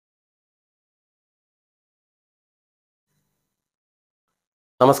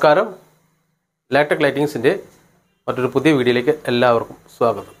നമസ്കാരം. ലാറ്റക് ലൈറ്റിങ്സിൻ്റെ മറ്റൊരു പുതിയ വീഡിയോയിലേക്ക് എല്ലാവർക്കും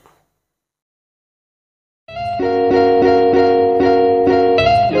സ്വാഗതം.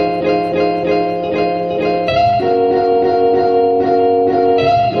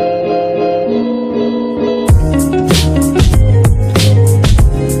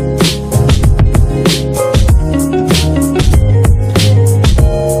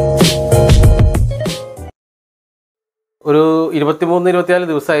 ഒരു 23-24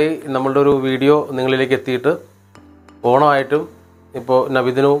 ദിവസമായി നമ്മളുടെ ഒരു വീഡിയോ നിങ്ങളിലേക്ക് എത്തിയിട്ട് ഓണമായിട്ടും ഇപ്പോൾ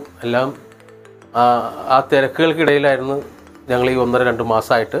നബിദിനവും എല്ലാം ആ തിരക്കുകൾക്കിടയിലായിരുന്നു ഞങ്ങൾ ഈ 1-2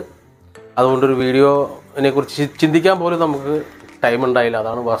 മാസമായിട്ട്. അതുകൊണ്ടൊരു വീഡിയോനെ കുറിച്ച് ചിന്തിക്കാൻ പോലും നമുക്ക് ടൈം ഉണ്ടായില്ല.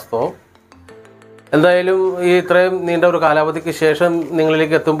 അതാണ് വാസ്തവം. എന്തായാലും ഈ ഇത്രയും നീണ്ട ഒരു കാലാവധിക്ക് ശേഷം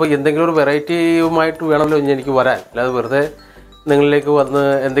നിങ്ങളിലേക്ക് എത്തുമ്പോൾ എന്തെങ്കിലും ഒരു വെറൈറ്റിയുമായിട്ട് വേണമല്ലോ എനിക്ക് വരാൻ. അല്ലാതെ വെറുതെ നിങ്ങളിലേക്ക് വന്ന്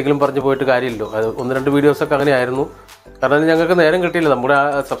എന്തെങ്കിലും പറഞ്ഞു പോയിട്ട് കാര്യമില്ലല്ലോ. അത് 1-2 വീഡിയോസൊക്കെ അങ്ങനെയായിരുന്നു. കാരണം ഞങ്ങൾക്ക് നേരം കിട്ടിയില്ല. നമ്മുടെ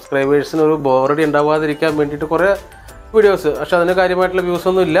സബ്സ്ക്രൈബേഴ്സിന് ഒരു ബോറടി ഉണ്ടാവാതിരിക്കാൻ വേണ്ടിയിട്ട് കുറേ വീഡിയോസ്, പക്ഷെ അതിന് കാര്യമായിട്ടുള്ള വ്യൂസ്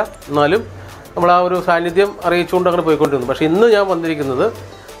ഒന്നും ഇല്ല. എന്നാലും നമ്മൾ ആ ഒരു സാന്നിധ്യം അറിയിച്ചുകൊണ്ട് അങ്ങനെ പോയിക്കൊണ്ടിരുന്നു. പക്ഷേ ഇന്ന് ഞാൻ വന്നിരിക്കുന്നത്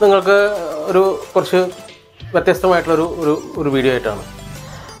നിങ്ങൾക്ക് കുറച്ച് വ്യത്യസ്തമായിട്ടുള്ളൊരു ഒരു വീഡിയോ ആയിട്ടാണ്.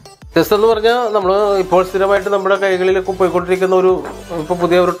 വ്യത്യസ്തം എന്ന് പറഞ്ഞാൽ നമ്മൾ ഇപ്പോൾ സ്ഥിരമായിട്ട് നമ്മുടെ കൈകളിലേക്ക് പോയിക്കൊണ്ടിരിക്കുന്ന ഇപ്പോൾ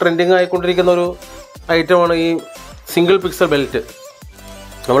പുതിയ ഒരു ട്രെൻഡിങ് ആയിക്കൊണ്ടിരിക്കുന്ന ഒരു ഐറ്റമാണ് ഈ സിംഗിൾ പിക്സൽ ബെൽറ്റ്.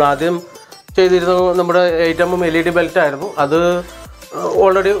 നമ്മൾ ആദ്യം ചെയ്തിരുന്നത് നമ്മുടെ 8mm LED ബെൽറ്റ് ആയിരുന്നു. അത്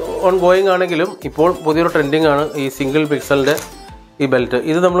ഓൾറെഡി ഓൺ ഗോയിങ് ആണെങ്കിലും ഇപ്പോൾ പുതിയൊരു ട്രെൻഡിങ് ആണ് ഈ സിംഗിൾ പിക്സലിൻ്റെ ഈ ബെൽറ്റ്.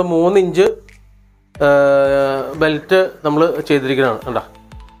 ഇത് നമ്മൾ 3 ഇഞ്ച് ബെൽറ്റ് നമ്മൾ ചെയ്തിരിക്കുന്നതാണ്. കണ്ടോ,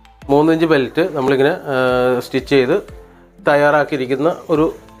 3 ഇഞ്ച് ബെൽറ്റ് നമ്മളിങ്ങനെ സ്റ്റിച്ച് ചെയ്ത് തയ്യാറാക്കിയിരിക്കുന്ന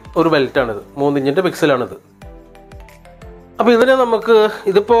ഒരു ബെൽറ്റാണിത്. 3 ഇഞ്ചിൻ്റെ പിക്സലാണിത്. അപ്പോൾ ഇതിനെ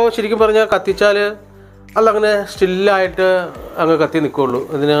ഇതിപ്പോൾ ശരിക്കും പറഞ്ഞാൽ കത്തിച്ചാൽ അല്ല അങ്ങനെ സ്റ്റില്ലായിട്ട് അങ്ങ് കത്തി നിൽക്കുകയുള്ളൂ.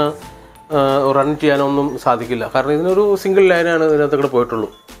 ഇതിന് റൺ ചെയ്യാനൊന്നും സാധിക്കില്ല. കാരണം ഇതിനൊരു സിംഗിൾ ലൈനാണ് ഇതിനകത്ത് പോയിട്ടുള്ളൂ.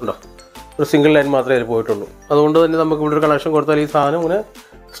 ഉണ്ടോ, ഒരു സിംഗിൾ ലൈൻ മാത്രമേ അതിൽ പോയിട്ടുള്ളൂ. അതുകൊണ്ട് തന്നെ നമുക്ക് ഇവിടെ ഒരു കണക്ഷൻ കൊടുത്താൽ ഈ സാധനം ഇങ്ങനെ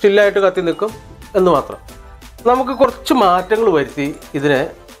സ്റ്റില്ലായിട്ട് കത്തി നിൽക്കും എന്ന് മാത്രം. നമുക്ക് കുറച്ച് മാറ്റങ്ങൾ വരുത്തി ഇതിനെ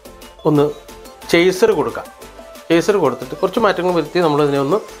ഒന്ന് ചേസർ കൊടുക്കാം. ചേസർ കൊടുത്തിട്ട് കുറച്ച് മാറ്റങ്ങൾ വരുത്തി നമ്മളിതിനെ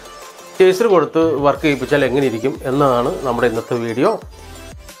ഒന്ന് ചേസർ കൊടുത്ത് വർക്ക് ചെയ്യിപ്പിച്ചാൽ എങ്ങനെ ഇരിക്കും എന്നതാണ് നമ്മുടെ ഇന്നത്തെ വീഡിയോ.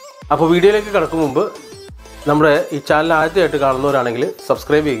 അപ്പോൾ വീഡിയോയിലേക്ക് കടക്കും മുമ്പ് നമ്മുടെ ഈ ചാനൽ ആദ്യമായിട്ട് കാണുന്നവരാണെങ്കിൽ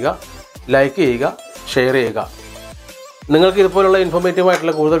സബ്സ്ക്രൈബ് ചെയ്യുക, ലൈക്ക് ചെയ്യുക, ഷെയർ ചെയ്യുക. നിങ്ങൾക്ക് ഇതുപോലുള്ള ഇൻഫോർമേറ്റീവ്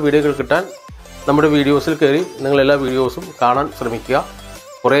ആയിട്ടുള്ള കൂടുതൽ വീഡിയോകൾ കിട്ടാൻ നമ്മുടെ വീഡിയോസിൽ കയറി നിങ്ങളെല്ലാ വീഡിയോസും കാണാൻ ശ്രമിക്കുക.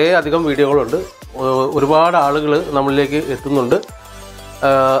 കുറേ അധികം വീഡിയോകളുണ്ട്. ഒരുപാട് ആളുകൾ നമ്മളിലേക്ക് എത്തുന്നുണ്ട്.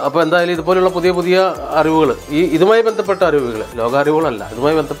 അപ്പോൾ എന്തായാലും ഇതുപോലുള്ള പുതിയ പുതിയ അറിവുകൾ, ഇതുമായി ബന്ധപ്പെട്ട അറിവുകൾ, ലോകാറിവുകളല്ല,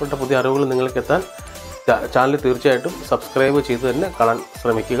 ഇതുമായി ബന്ധപ്പെട്ട പുതിയ അറിവുകൾ നിങ്ങൾക്ക് എത്താൻ ചാനൽ തീർച്ചയായിട്ടും സബ്സ്ക്രൈബ് ചെയ്ത് തന്നെ കാണാൻ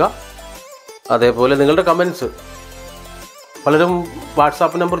ശ്രമിക്കുക. അതേപോലെ നിങ്ങളുടെ കമൻസ്, പലരും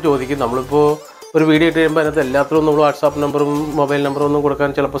വാട്സാപ്പ് നമ്പർ ചോദിക്കും. നമ്മളിപ്പോൾ ഒരു വീഡിയോ ഇട്ട് കഴിയുമ്പോൾ അതിനകത്ത് എല്ലാത്തിലും നമ്മൾ വാട്സാപ്പ് നമ്പറും മൊബൈൽ നമ്പറും ഒന്നും കൊടുക്കാൻ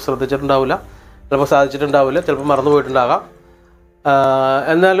ചിലപ്പോൾ ശ്രദ്ധിച്ചിട്ടുണ്ടാവില്ല, ചിലപ്പോൾ സാധിച്ചിട്ടുണ്ടാവില്ല, ചിലപ്പോൾ മറന്നു പോയിട്ടുണ്ടാകാം.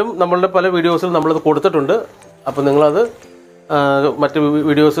 എന്നാലും നമ്മളുടെ പല വീഡിയോസിലും നമ്മളത് കൊടുത്തിട്ടുണ്ട്. അപ്പോൾ നിങ്ങളത് മറ്റ്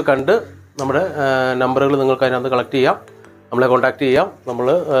വീഡിയോസ് കണ്ട് നമ്മുടെ നമ്പറുകൾ നിങ്ങൾക്ക് അതിനകത്ത് കളക്ട് ചെയ്യാം, നമ്മളെ കോൺടാക്റ്റ് ചെയ്യാം. നമ്മൾ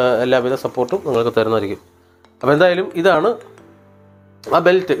എല്ലാവിധ സപ്പോർട്ടും നിങ്ങൾക്ക് തരുന്നതായിരിക്കും. അപ്പോൾ എന്തായാലും ഇതാണ് ആ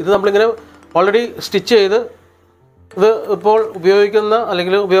ബെൽറ്റ്. ഇത് നമ്മളിങ്ങനെ ഓൾറെഡി സ്റ്റിച്ച് ചെയ്ത് ഇത് ഇപ്പോൾ ഉപയോഗിക്കുന്ന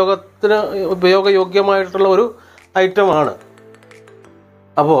അല്ലെങ്കിൽ ഉപയോഗയോഗ്യമായിട്ടുള്ള ഒരു ഐറ്റമാണ്.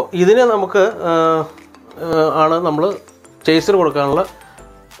 അപ്പോൾ ഇതിനെ നമ്മൾ ചേസർ കൊടുക്കാനുള്ള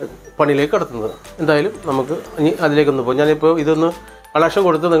പണിയിലേക്ക് കടത്തുന്നത്. എന്തായാലും നമുക്ക് ഇനി അതിലേക്കൊന്ന് പോകും. ഞാനിപ്പോൾ ഇതൊന്ന് കണക്ഷൻ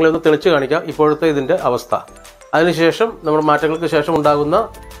കൊടുത്ത് നിങ്ങളൊന്ന് തെളിച്ച് കാണിക്കാം ഇപ്പോഴത്തെ ഇതിൻ്റെ അവസ്ഥ. അതിനുശേഷം നമ്മുടെ മാറ്റങ്ങൾക്ക് ശേഷം ഉണ്ടാകുന്ന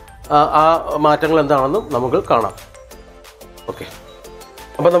ആ മാറ്റങ്ങൾ എന്താണെന്നും നമുക്ക് കാണാം. ഓക്കെ,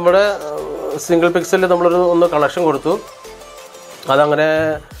 അപ്പോൾ നമ്മുടെ സിംഗിൾ പിക്സലിൽ ഒന്ന് കണക്ഷൻ കൊടുത്തു. അതങ്ങനെ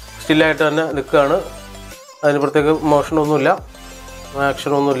സ്റ്റില്ലായിട്ട് തന്നെ നിൽക്കുകയാണ്. അതിന് പ്രത്യേക മോഷനൊന്നുമില്ല,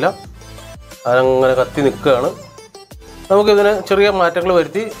 ആക്ഷനൊന്നുമില്ല. അതങ്ങനെ കത്തി നിൽക്കുകയാണ്. നമുക്കിതിന് ചെറിയ മാറ്റങ്ങൾ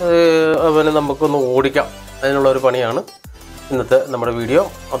വരുത്തി പിന്നെ നമുക്കൊന്ന് ഓടിക്കാം. അതിനുള്ളൊരു പണിയാണ് ഇന്നത്തെ നമ്മുടെ വീഡിയോ.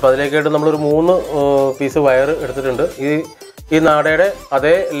 അപ്പോൾ അതിലേക്കായിട്ട് നമ്മളൊരു 3 പീസ് വയർ എടുത്തിട്ടുണ്ട്. ഈ നാടയുടെ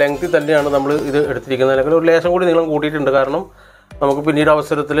അതേ ലെങ്ത്തിൽ തന്നെയാണ് നമ്മൾ ഇത് എടുത്തിരിക്കുന്നത്. അല്ലെങ്കിൽ ഒരു ലേശം കൂടി നീളം കൂട്ടിയിട്ടുണ്ട്. കാരണം നമുക്ക് പിന്നീട്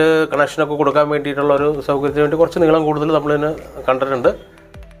അവസരത്തിൽ കണക്ഷനൊക്കെ കൊടുക്കാൻ വേണ്ടിയിട്ടുള്ള ഒരു സൗകര്യത്തിന് വേണ്ടി കുറച്ച് നീളം കൂടുതൽ നമ്മളിതിന് കണ്ടിട്ടുണ്ട്.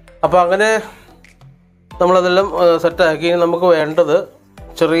 അപ്പോൾ അങ്ങനെ നമ്മളതെല്ലാം സെറ്റാക്കി നമുക്ക് വേണ്ടത്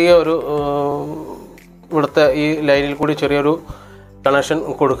ചെറിയൊരു ഇവിടുത്തെ ഈ ലൈനിൽ കൂടി ചെറിയൊരു കണക്ഷൻ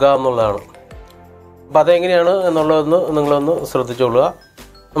കൊടുക്കുക എന്നുള്ളതാണ്. അപ്പോൾ അതെങ്ങനെയാണ് എന്നുള്ളതൊന്ന് നിങ്ങളൊന്ന് ശ്രദ്ധിച്ചോളുക.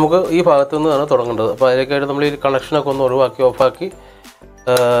 നമുക്ക് ഈ ഭാഗത്തു നിന്നാണ് തുടങ്ങേണ്ടത്. അപ്പോൾ അതിലേക്കായിട്ട് നമ്മൾ ഈ കണക്ഷനൊക്കെ ഒന്ന് ഒഴിവാക്കി ഓഫാക്കി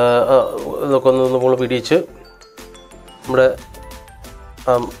ഇതൊക്കെ നമ്മൾ പിടിച്ച് നമ്മുടെ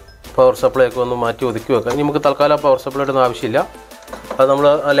പവർ സപ്ലൈ ഒക്കെ ഒന്ന് മാറ്റി ഒതുക്കി വെക്കാം. ഇനി നമുക്ക് തൽക്കാലം പവർ സപ്ലൈയുടെ ഒന്നും ആവശ്യമില്ല. അത് നമ്മൾ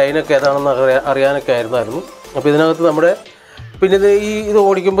ആ ലൈനൊക്കെ ഏതാണെന്ന് അറിയാനൊക്കെ ആയിരുന്നു. അപ്പോൾ ഇതിനകത്ത് നമ്മുടെ പിന്നെ ഇത്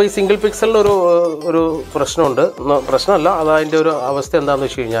ഓടിക്കുമ്പോൾ ഈ സിംഗിൾ പിക്സലിൽ ഒരു പ്രശ്നമുണ്ട്. പ്രശ്നമല്ല, അതതിൻ്റെ ഒരു അവസ്ഥ എന്താണെന്ന്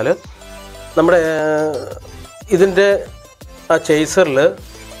വെച്ച് കഴിഞ്ഞാൽ നമ്മുടെ ഇതിൻ്റെ ആ ചേസറിൽ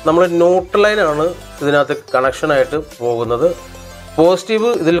നമ്മൾ ന്യൂട്രൽ ലൈനാണ് ഇതിനകത്ത് കണക്ഷനായിട്ട് പോകുന്നത്. പോസിറ്റീവ്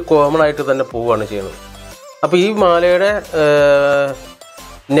ഇതിൽ കോമൺ ആയിട്ട് തന്നെ പോവുകയാണ് ചെയ്യുന്നത്. അപ്പോൾ ഈ മാലയുടെ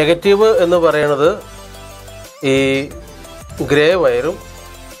നെഗറ്റീവ് എന്ന് പറയുന്നത് ഈ ഗ്രേ വയറും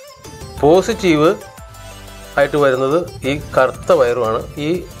പോസിറ്റീവ് ആയിട്ട് വരുന്നത് ഈ കറുത്ത വയറുമാണ് ഈ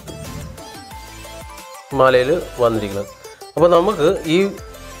മാലയിൽ വന്നിരിക്കുന്നത്. അപ്പോൾ നമുക്ക് ഈ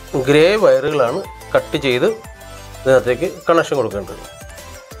ഗ്രേ വയറുകളാണ് കട്ട് ചെയ്ത് ഇതിനകത്തേക്ക് കണക്ഷൻ കൊടുക്കേണ്ടത്.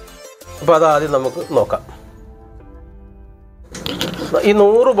 അപ്പോൾ അതാദ്യം നമുക്ക് നോക്കാം. ഈ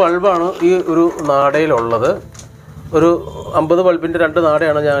 100 ബൾബാണ് ഈ ഒരു നാടയിലുള്ളത്. ഒരു 50 ബൾബിൻ്റെ 2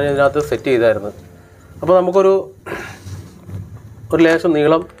 നാടയാണ് ഞാൻ ഇതിനകത്ത് സെറ്റ് ചെയ്തായിരുന്നത്. അപ്പോൾ നമുക്കൊരു ലേശം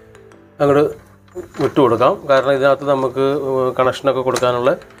നീളം അങ്ങോട്ട് വിട്ടുകൊടുക്കാം. കാരണം ഇതിനകത്ത് നമുക്ക് കണക്ഷനൊക്കെ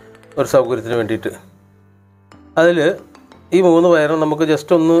കൊടുക്കാനുള്ള ഒരു സൗകര്യത്തിന് വേണ്ടിയിട്ട്. അതിൽ ഈ 3 വയറും നമുക്ക്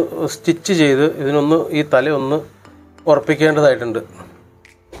ജസ്റ്റ് ഒന്ന് സ്റ്റിച്ച് ചെയ്ത് ഇതിനൊന്ന് ഈ തലയൊന്ന് ഉറപ്പിക്കേണ്ടതായിട്ടുണ്ട്.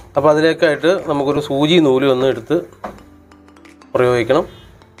 അപ്പോൾ അതിലേക്കായിട്ട് നമുക്കൊരു സൂചി നൂല് ഒന്ന് എടുത്ത് പ്രയോഗിക്കണം.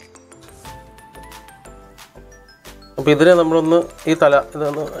 അപ്പോൾ ഇതിനെ നമ്മളൊന്ന് ഈ തല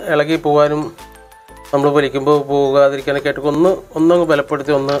ഇതൊന്ന് ഇളകി പോകാനും നമ്മൾ വലിക്കുമ്പോൾ പോകാതിരിക്കാനൊക്കെ ആയിട്ട് ഒന്നങ്ങ്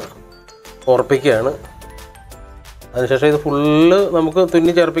ബലപ്പെടുത്തി ഒന്ന് ഉറപ്പിക്കുകയാണ്. അതിനുശേഷം ഇത് ഫുള്ള് നമുക്ക്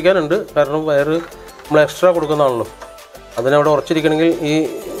തുന്നി ചേർപ്പിക്കാനുണ്ട്. കാരണം വയറ് നമ്മൾ എക്സ്ട്രാ കൊടുക്കുന്നതാണല്ലോ. അതിനവിടെ ഉറച്ചിരിക്കണമെങ്കിൽ ഈ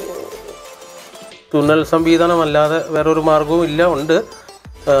തുന്നൽ സംവിധാനമല്ലാതെ വേറൊരു മാർഗവും ഇല്ല. ഉണ്ട്,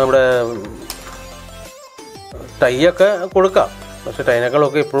 നമ്മുടെ ടൈയൊക്കെ കൊടുക്കാം. പക്ഷേ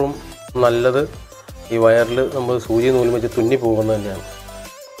ടൈനേക്കാളൊക്കെ എപ്പോഴും നല്ലത് ഈ വയറിൽ നമ്മൾ സൂചി നൂലും വെച്ച് തുന്നി പോകുന്നത് തന്നെയാണ്.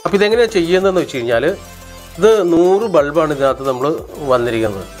 അപ്പോൾ ഇതെങ്ങനെയാണ് ചെയ്യുന്നതെന്ന് വെച്ച് കഴിഞ്ഞാൽ ഇത് 100 ബൾബാണ് ഇതിനകത്ത് നമ്മൾ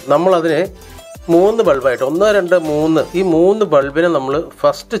വന്നിരിക്കുന്നത്. നമ്മളതിനെ 3 ബൾബായിട്ട് 1, 2, 3 ഈ 3 ബൾബിനെ നമ്മൾ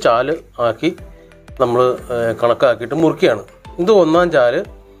ഫസ്റ്റ് ചാല് ആക്കി നമ്മൾ കണക്കാക്കിയിട്ട് മുറിക്കുകയാണ്. ഇത് 1-ാം ചാല്,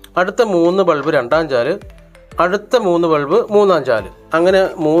 അടുത്ത 3 ബൾബ് 2-ാം ചാല്, അടുത്ത 3 ബൾബ് 3-ാം ചാല്. അങ്ങനെ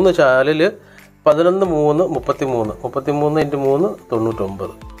 3 ചാലിൽ 11, 3, 33, 33 × 3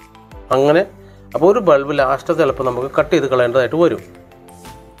 99. അങ്ങനെ അപ്പോൾ ഒരു ബൾബ് ലാസ്റ്റ് ചിലപ്പോൾ നമുക്ക് കട്ട് ചെയ്ത് കളയേണ്ടതായിട്ട് വരും.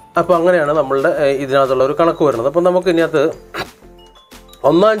 അപ്പോൾ അങ്ങനെയാണ് നമ്മളുടെ ഇതിനകത്തുള്ള ഒരു കണക്ക് വരുന്നത്. അപ്പോൾ നമുക്ക് ഇതിനകത്ത്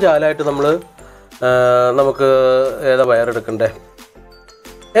 1-ാം ചാലായിട്ട് നമുക്ക് ഏതാ വയറെടുക്കണ്ടേ?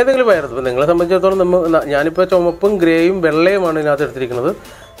 ഏതെങ്കിലും വയറെടുത്ത്. ഇപ്പോൾ നിങ്ങളെ സംബന്ധിച്ചിടത്തോളം ഞാനിപ്പോൾ ചുമപ്പും ഗ്രേയും വെള്ളയുമാണ് ഇതിനകത്ത് എടുത്തിരിക്കുന്നത്.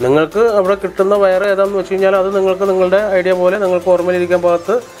 നിങ്ങൾക്ക് അവിടെ കിട്ടുന്ന വയർ ഏതാണെന്ന് വെച്ച് കഴിഞ്ഞാൽ അത് നിങ്ങൾക്ക് നിങ്ങളുടെ ഐഡിയ പോലെ നിങ്ങൾക്ക് ഓർമ്മയിലിരിക്കാൻ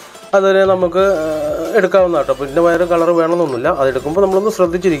ഭാഗത്ത് അതിനെ നമുക്ക് എടുക്കാവുന്ന കേട്ടോ. അപ്പോൾ ഇതിൻ്റെ വയറ് കളർ വേണമെന്നൊന്നുമില്ല. അതെടുക്കുമ്പോൾ നമ്മളൊന്ന്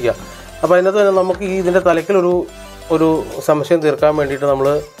ശ്രദ്ധിച്ചിരിക്കുക. അപ്പോൾ അതിനകത്ത് തന്നെ നമുക്ക് ഇതിൻ്റെ തലയ്ക്കലൊരു സംശയം തീർക്കാൻ വേണ്ടിയിട്ട് നമ്മൾ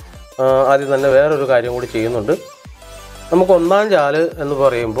ആദ്യം തന്നെ വേറൊരു കാര്യം കൂടി ചെയ്യുന്നുണ്ട്. നമുക്ക് 1-ാം ചാല് എന്ന്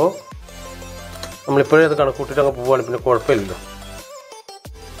പറയുമ്പോൾ നമ്മളിപ്പോഴേ അത് കണക്കൂട്ടിയിട്ട് അങ്ങ് പോവുകയാണ്, പിന്നെ കുഴപ്പമില്ലല്ലോ.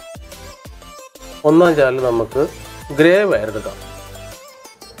 1-ാം ചാലിൽ നമുക്ക് ഗ്രേ വയറെടുക്കാം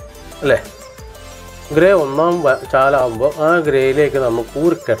അല്ലേ? ഗ്രേ 1-ാം ചാലാകുമ്പോൾ ആ ഗ്രേയിലേക്ക് നമുക്ക്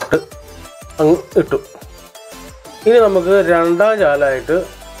ഒരു കെട്ട് അങ്ങ് ഇട്ടു. ഇനി നമുക്ക് 2-ാം ചാലായിട്ട്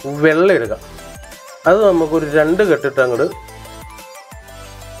വെള്ള എടുക്കാം. അത് നമുക്കൊരു 2 കെട്ടിട്ട് അങ്ങോട്ട്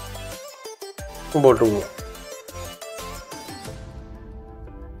മുമ്പോട്ട് പോവാം.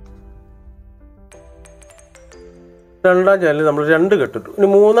 രണ്ടാം ചാലിൽ നമ്മൾ 2 കെട്ടിട്ടു. ഇനി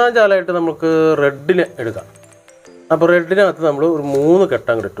 3-ാം ചാലായിട്ട് നമുക്ക് റെഡിനെ എടുക്കാം. അപ്പോൾ റെഡിനകത്ത് നമ്മൾ ഒരു 3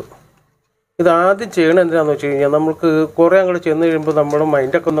 കെട്ടങ്ങോട്ട് ഇട്ടു. ഇതാദ്യം ചെയ്യണം എന്തിനാണെന്ന് വെച്ച് കഴിഞ്ഞാൽ നമുക്ക് കുറേ അങ്ങോട്ട് ചെന്ന് കഴിയുമ്പോൾ നമ്മുടെ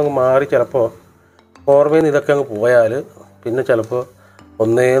മൈൻഡൊക്കെ ഒന്നങ്ങ് മാറി ചിലപ്പോൾ ഓർമ്മയിൽ നിന്ന് ഇതൊക്കെ അങ്ങ് പോയാൽ പിന്നെ ചിലപ്പോൾ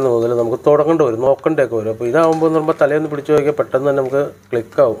 1 മുതൽ നമുക്ക് തുടങ്ങേണ്ടി വരും, നോക്കേണ്ടതൊക്കെ വരും. അപ്പോൾ ഇതാകുമ്പോൾ എന്ന് പറയുമ്പോൾ തലേന്ന് പിടിച്ച് നോക്കിയാൽ പെട്ടെന്ന് തന്നെ നമുക്ക്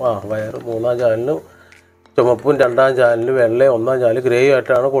ക്ലിക്കാവും. വയർ 3-ാം ചാലിന് ചുമപ്പും 2-ാം ചാലിന് വെള്ളയും 1-ാം ചാല് ഗ്രേ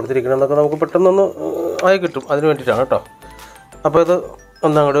ആയിട്ടാണ് കൊടുത്തിരിക്കണമെന്നൊക്കെ നമുക്ക് പെട്ടെന്നൊന്ന് ആയി കിട്ടും. അതിന് വേണ്ടിയിട്ടാണ് കേട്ടോ. അപ്പോൾ ഇത്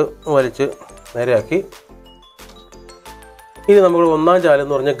ഒന്നങ്ങോട്ട് വലിച്ച് നേരെയാക്കി. ഇനി നമ്മൾ 1-ാം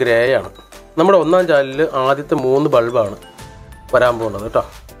ചാലെന്ന് പറഞ്ഞാൽ ഗ്രേ ആണ്. നമ്മുടെ 1-ാം ചാലിൽ ആദ്യത്തെ 3 ബൾബാണ് വരാൻ പോകുന്നത് കേട്ടോ.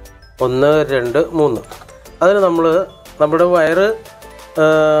 1, 2, 3. അതിന് നമ്മുടെ വയറ്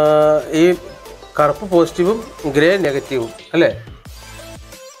ഈ കറുപ്പ് പോസിറ്റീവും ഗ്രേ നെഗറ്റീവും അല്ലേ?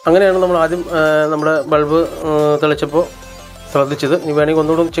 അങ്ങനെയാണ് നമ്മൾ ആദ്യം നമ്മുടെ ബൾബ് തെളിച്ചപ്പോൾ ശ്രദ്ധിച്ചത്. ഇനി വേണമെങ്കിൽ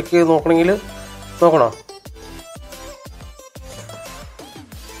ഒന്നുകൂടെ ഒന്ന് ചെക്ക് ചെയ്ത് നോക്കണമെങ്കിൽ നോക്കണോ?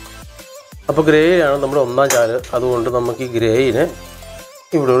 അപ്പോൾ ഗ്രേ ആണ് നമ്മുടെ 1-ാം ചാല്. അതുകൊണ്ട് നമുക്ക് ഈ ഗ്രേയിനെ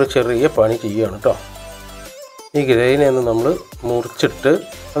ഇവിടെ ഒരു ചെറിയ പണി ചെയ്യുകയാണ് കേട്ടോ. ഈ ഗ്രേയിനെ ഒന്ന് നമ്മൾ മുറിച്ചിട്ട്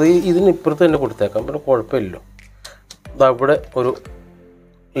അത് ഇതിനിപ്പുറത്ത് തന്നെ കൊടുത്തേക്കാം, പിന്നെ കുഴപ്പമില്ലല്ലോ. അതവിടെ ഒരു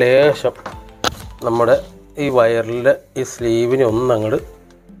ലേശം നമ്മുടെ ഈ വയറിൻ്റെ ഈ സ്ലീവിനെ ഒന്നങ്ങോട്ട്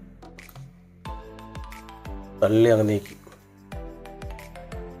തള്ളി അങ്ങ് നീക്കി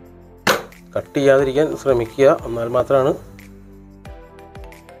കട്ട് ചെയ്യാതിരിക്കാൻ ശ്രമിക്കുക. എന്നാൽ മാത്രമാണ്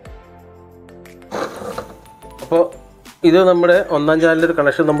ഇത് നമ്മുടെ ഒന്നാം ചാനലിൻ്റെ ഒരു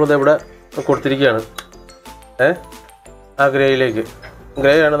കണക്ഷൻ നമ്മളിത് ഇവിടെ കൊടുത്തിരിക്കുകയാണ്. ആ ഗ്രേയിലേക്ക്.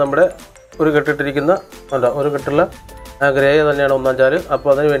 ഗ്രേ ആണ് നമ്മുടെ ഒരു കെട്ടിട്ടിരിക്കുന്ന ഒരു കെട്ടുള്ള ആ ഗ്രേ തന്നെയാണ് ഒന്നാം ചാനൽ. അപ്പോൾ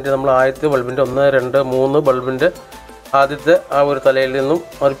അതിന് വേണ്ടി നമ്മൾ ആദ്യത്തെ ബൾബിൻ്റെ 1, 2, 3 ബൾബിൻ്റെ ആദ്യത്തെ ആ ഒരു തലയിൽ നിന്നും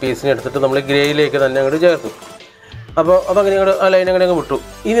ഒരു പീസിനെ എടുത്തിട്ട് നമ്മൾ ഗ്രേയിലേക്ക് തന്നെ അങ്ങോട്ട് ചേർത്തു. അപ്പോൾ അതങ്ങനെ അങ്ങോട്ട് ആ ലൈൻ അങ്ങനെ അങ്ങ് വിട്ടു.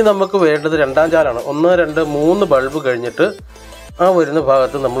 ഇനി നമുക്ക് വേണ്ടത് രണ്ടാം ചാലാണ്. 1, 2, 3 ബൾബ് കഴിഞ്ഞിട്ട് ആ വരുന്ന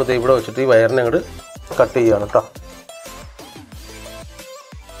ഭാഗത്ത് നമ്മൾ ഇവിടെ വെച്ചിട്ട് ഈ വയറിനെ അങ്ങോട്ട് കട്ട് ചെയ്യുകയാണ് കേട്ടോ.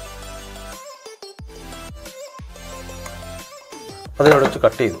 അതിനോട് വെച്ച്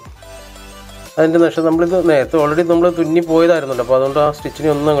കട്ട് ചെയ്തു. അതിൻ്റെ ശേഷം നമ്മളിത് നേരത്തെ ഓൾറെഡി നമ്മൾ തുന്നി പോയതായിരുന്നല്ലോ. അപ്പോൾ അതുകൊണ്ട് ആ സ്റ്റിച്ചിനെ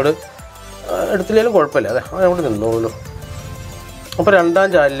ഒന്നും അങ്ങോട്ട് എടുത്തില്ലെങ്കിലും കുഴപ്പമില്ല, അതെ അതവിടെ നിന്നോളൂ. അപ്പോൾ രണ്ടാം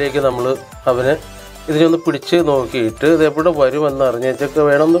ചാലിലേക്ക് നമ്മൾ അവനെ ഇതിനൊന്ന് പിടിച്ച് നോക്കിയിട്ട് ഇത് എവിടെ വരുമെന്ന് അറിഞ്ഞൊക്കെ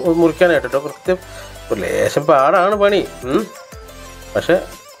വേണമെന്ന് മുറിക്കാനായിട്ട് കേട്ടോ. കൃത്യം ഒരു ലേശം പാടാണ് പണി. പക്ഷേ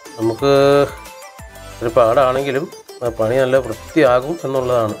നമുക്ക് ഒരു പാടാണെങ്കിലും ആ പണി നല്ല വൃത്തിയാകും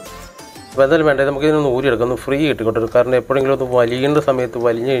എന്നുള്ളതാണ്. അപ്പോൾ എന്തായാലും വേണ്ടത് നമുക്ക് ഇതിനൊന്ന് ഊരിയെടുക്കാം, ഒന്ന് ഫ്രീ കിട്ടിക്കോട്ടെ. കാരണം എപ്പോഴെങ്കിലും ഒന്ന് വലിയേണ്ട സമയത്ത്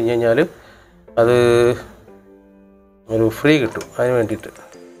വലിഞ്ഞു കഴിഞ്ഞ് കഴിഞ്ഞാൽ അത് ഒരു ഫ്രീ കിട്ടും, അതിന് വേണ്ടിയിട്ട്.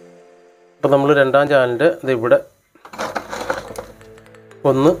 അപ്പോൾ നമ്മൾ രണ്ടാം ചാനലിൻ്റെ ഇത് ഇവിടെ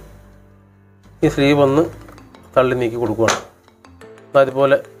ഒന്ന് ഈ സ്ലീവ് ഒന്ന് തള്ളി നീക്കി കൊടുക്കുകയാണ്.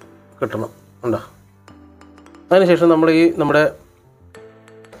 അതുപോലെ കിട്ടണം ഉണ്ടോ. അതിനുശേഷം നമ്മൾ നമ്മുടെ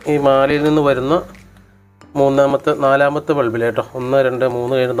ഈ മാലയിൽ നിന്ന് വരുന്ന നാലാമത്തെ ബൾബിലേട്ടോ 1, 2,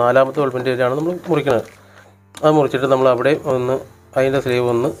 3 കഴിഞ്ഞ് 4ാമത്തെ ബൾബിൻ്റെ ഇതിലാണ് നമ്മൾ മുറിക്കുന്നത്. അത് മുറിച്ചിട്ട് നമ്മൾ അവിടെ ഒന്ന് അതിൻ്റെ സ്ലീവ്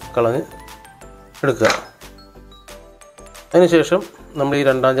ഒന്ന് കളഞ്ഞ് എടുക്കുക. അതിനുശേഷം നമ്മൾ ഈ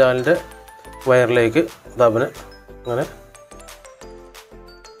രണ്ടാം ചാനലിൻ്റെ വയറിലേക്ക് ദബനെ അങ്ങനെ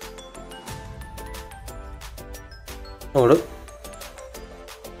അങ്ങോട്ട്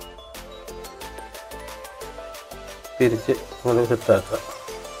തിരിച്ച് അങ്ങോട്ട് സെറ്റാക്കുക.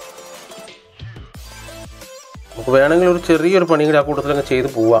 നമുക്ക് വേണമെങ്കിൽ ഒരു ചെറിയൊരു പണി കൂടി ആ കൂട്ടത്തിലങ്ങ് ചെയ്ത്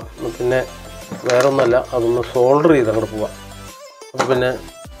പോവാം. പിന്നെ വേറെ ഒന്നുമല്ല, അതൊന്ന് സോൾഡർ ചെയ്ത് അങ്ങോട്ട് പോവാം. അപ്പോൾ പിന്നെ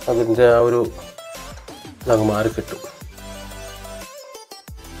അതിൻ്റെ ആ ഒരു ഇതങ്ങ് മാറിക്കിട്ടും.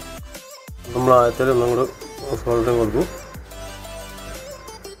 നമ്മൾ ആദ്യത്തിൽ ഒന്നും കൂടി സോൾഡറിങ് കൊടുക്കും.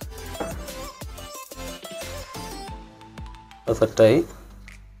 അത് സെറ്റായി.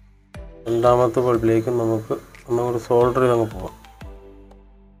 രണ്ടാമത്തെ ബൾബിലേക്കും നമുക്ക് ഒന്നും കൂടി സോൾഡർ ചെയ്ത് അങ്ങ് പോവാം.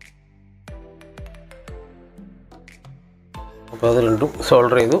 അപ്പോൾ അത് രണ്ടും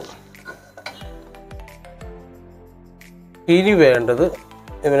സോൾഡർ ചെയ്തു. ഇനി വേണ്ടത്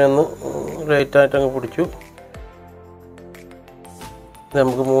ഇവനൊന്ന് ലൈറ്റായിട്ട് അങ്ങ് പിടിച്ചു.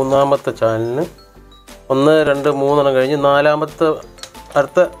 നമുക്ക് മൂന്നാമത്തെ ചാനലിന് 1, 2, 3 കഴിഞ്ഞ് 4ാമത്തെ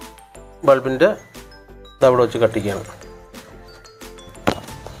അടുത്ത ബൾബിൻ്റെ ഇതവിടെ വെച്ച് കട്ടിക്കുകയാണ്.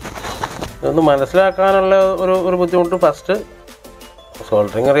 ഇതൊന്ന് മനസ്സിലാക്കാനുള്ള ഒരു ബുദ്ധിമുട്ട് ഫസ്റ്റ്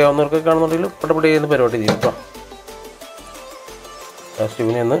സോൾഡറിങ് അറിയാവുന്നവർക്ക് കാണുന്നുണ്ടെങ്കിൽ പട്ടപ്പടി ചെയ്യുന്ന പരിപാടി ചെയ്യും കേട്ടോ. ലാസ്റ്റ്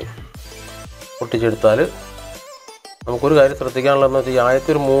ഇവനെ ഒന്ന് പൊട്ടിച്ചെടുത്താൽ നമുക്കൊരു കാര്യം ശ്രദ്ധിക്കാനുള്ളതെന്ന് വെച്ചാൽ ഈ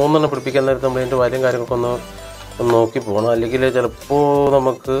ആദ്യത്തെ ഒരു 3 പിടിപ്പിക്കാൻ നേരത്തെ നമ്മൾ ഇതിൻ്റെ വലിയ കാര്യങ്ങളൊക്കെ ഒന്ന് നോക്കി പോകണം. അല്ലെങ്കിൽ ചിലപ്പോൾ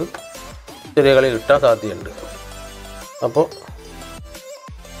നമുക്ക് ചെറിയ കളി കിട്ടാൻ സാധ്യതയുണ്ട്. അപ്പോൾ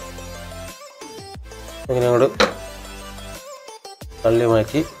ഇങ്ങനെ അങ്ങോട്ട് തള്ളി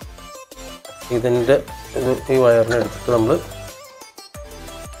മാറ്റി ഇതിൻ്റെ ഈ വയറിനെ എടുത്തിട്ട് നമ്മൾ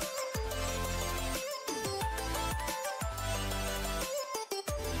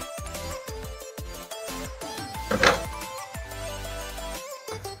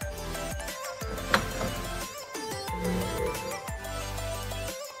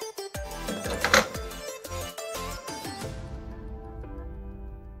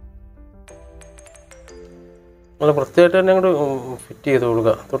നല്ല വൃത്തിയായിട്ട് തന്നെ അങ്ങോട്ട് ഫിറ്റ് ചെയ്ത്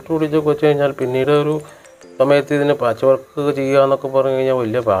കൊടുക്കുക. തൊട്ട് പിടിച്ചൊക്കെ വെച്ച് കഴിഞ്ഞാൽ പിന്നീട് ഒരു സമയത്ത് ഇതിന് പാച്ച് വർക്ക് ചെയ്യുക എന്നൊക്കെ പറഞ്ഞു കഴിഞ്ഞാൽ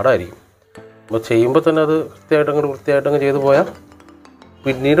വലിയ പാടായിരിക്കും. അപ്പോൾ ചെയ്യുമ്പോൾ തന്നെ അത് വൃത്തിയായിട്ടങ്ങ് ചെയ്ത് പോയാൽ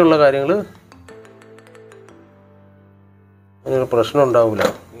പിന്നീടുള്ള കാര്യങ്ങൾ അതിനൊരു പ്രശ്നം ഉണ്ടാവില്ല,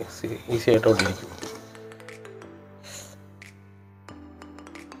 ഈസി ആയിട്ടോട്ടിരിക്കും.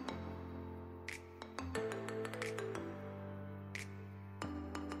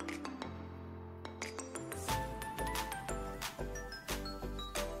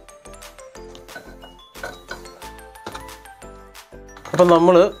 അപ്പം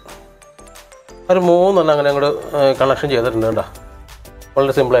നമ്മൾ ഒരു 3 അങ്ങനെ അങ്ങോട്ട് കണക്ഷൻ ചെയ്തിട്ടുണ്ട് കേട്ടോ.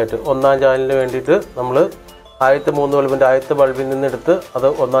 വളരെ സിമ്പിളായിട്ട് 1ാം ചാനലിന് വേണ്ടിയിട്ട് നമ്മൾ ആദ്യത്തെ 3 ബൾബിൻ്റെ ആദ്യത്തെ ബൾബിൽ നിന്ന് എടുത്ത് അത്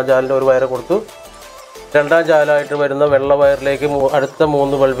 1ാം ചാനലിൻ്റെ ഒരു വയർ കൊടുത്തു. 2ാം ചാനലായിട്ട് വരുന്ന വെള്ള വയറിലേക്ക് അടുത്ത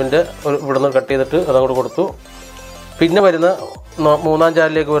 3 ബൾബിൻ്റെ ഇവിടുന്ന് കട്ട് ചെയ്തിട്ട് അതങ്ങോട്ട് കൊടുത്തു. പിന്നെ വരുന്ന 3ാം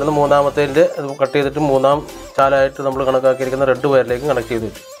ചാനലിലേക്ക് വരുന്ന 3ാമത്തേൻ്റെ കട്ട് ചെയ്തിട്ട് 3ാം ചാനലായിട്ട് നമ്മൾ കണക്കാക്കിയിരിക്കുന്ന റെഡ് വയറിലേക്ക് കണക്ട് ചെയ്ത്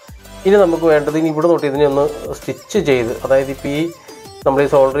വെച്ചു. ഇനി നമുക്ക് വേണ്ടത് ഇനി ഇവിടെ തൊട്ട് ഇതിനെ ഒന്ന് സ്റ്റിച്ച് ചെയ്ത്, അതായത് ഇപ്പോൾ ഈ നമ്മൾ ഈ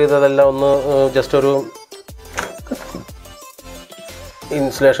സോൾഡർ ചെയ്തതെല്ലാം ഒന്ന് ജസ്റ്റ് ഒരു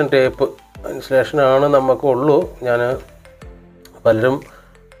ഇൻസുലേഷൻ ടേപ്പ്. ഇൻസുലേഷനാണ് നമുക്കുള്ളൂ. ഞാൻ പലരും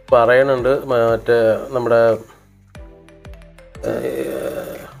പറയുന്നുണ്ട് മറ്റേ നമ്മുടെ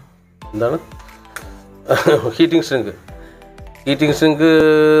എന്താണ് ഹീറ്റിംഗ് സ്ട്രിങ്ക്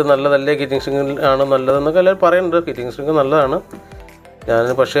നല്ലതല്ലേ, ഹീറ്റിംഗ് സ്ട്രിങ്ക് ആണ് നല്ലതെന്നൊക്കെ എല്ലാവരും പറയുന്നുണ്ട്. ഹീറ്റിംഗ് സ്ട്രിങ്ക് നല്ലതാണ്.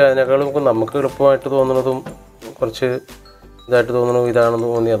 പക്ഷേ അതിനേക്കാളും നമുക്ക് എളുപ്പമായിട്ട് തോന്നുന്നതും കുറച്ച് ഇതായിട്ട് തോന്നുന്നു ഇതാണെന്ന്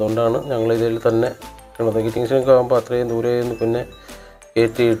തോന്നി. അതുകൊണ്ടാണ് ഞങ്ങൾ ഇതിൽ തന്നെ ഹീറ്റിംഗ് സ്ട്രിങ്ക് ആകുമ്പോൾ അത്രയും ദൂരെ നിന്ന് പിന്നെ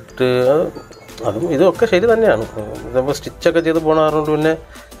കയറ്റിയിട്ട് അതും ഇതൊക്കെ ശരി തന്നെയാണ്. നമ്മൾ സ്റ്റിച്ചൊക്കെ ചെയ്ത് പോകണ കാരണം പിന്നെ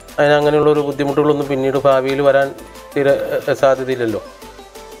അങ്ങനെയുള്ളൊരു ബുദ്ധിമുട്ടുകളൊന്നും പിന്നീട് ഭാവിയിൽ വരാൻ തീരെ സാധ്യതയില്ലല്ലോ.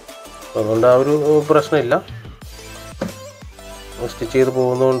 അതുകൊണ്ട് ആ ഒരു പ്രശ്നമില്ല. സ്റ്റിച്ച് ചെയ്ത്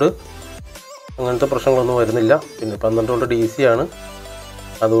പോകുന്നതുകൊണ്ട് അങ്ങനത്തെ പ്രശ്നങ്ങളൊന്നും വരുന്നില്ല. പിന്നെ 12 വോൾട്ട് DC ആണ്.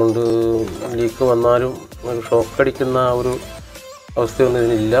 അതുകൊണ്ട് ലീക്ക് വന്നാലും ഒരു ഷോക്ക് അടിക്കുന്ന ആ ഒരു അവസ്ഥയൊന്നും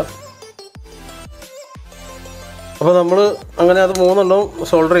ഇതിനില്ല. അപ്പോൾ നമ്മൾ അങ്ങനെ അത് 3 എണ്ണം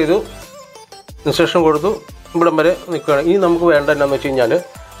സോൾഡർ ചെയ്തു, ഇൻസ്ട്രക്ഷൻ കൊടുത്തു, ഇവിടം വരെ നിൽക്കുകയാണ്. ഇനി നമുക്ക് വേണ്ട എന്താണെന്ന് വെച്ച് കഴിഞ്ഞാൽ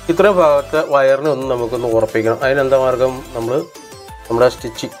ഇത്രയും ഭാഗത്തെ വയറിനെ ഒന്ന് നമുക്കൊന്ന് ഉറപ്പിക്കണം. അതിനെന്താ മാർഗം? നമ്മുടെ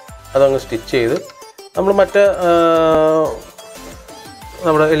സ്റ്റിച്ചിങ് അതങ്ങ് സ്റ്റിച്ച് ചെയ്ത് നമ്മൾ മറ്റേ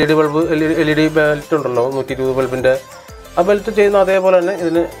നമ്മുടെ LED ബൾബ് LED ബെൽറ്റ് ഉണ്ടല്ലോ 120 ബൾബിൻ്റെ, ആ ബെൽറ്റ് ചെയ്യുന്ന അതേപോലെ തന്നെ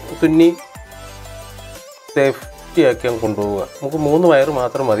ഇതിന് തുന്നി സേഫ്റ്റി ആക്കി അങ്ങ് കൊണ്ടുപോവുക. നമുക്ക് 3 വയർ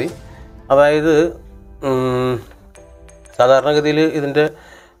മാത്രം മതി. അതായത് സാധാരണഗതിയിൽ ഇതിൻ്റെ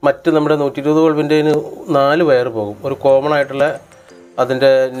നമ്മുടെ 120 ബൾബിൻ്റെ 4 വയർ പോകും. ഒരു കോമൺ ആയിട്ടുള്ള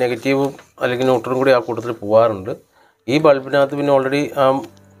അതിൻ്റെ നെഗറ്റീവും അല്ലെങ്കിൽ ന്യൂട്രലും കൂടി ആ കൂട്ടത്തിൽ പോകാറുണ്ട്. ഈ ബൾബിനകത്ത് പിന്നെ ഓൾറെഡി ആ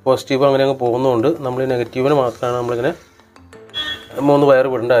പോസിറ്റീവ് അങ്ങനെ അങ്ങ് പോകുന്നതുകൊണ്ട് നമ്മൾ ഈ നെഗറ്റീവിന് മാത്രമാണ് നമ്മളിങ്ങനെ 3 വയർ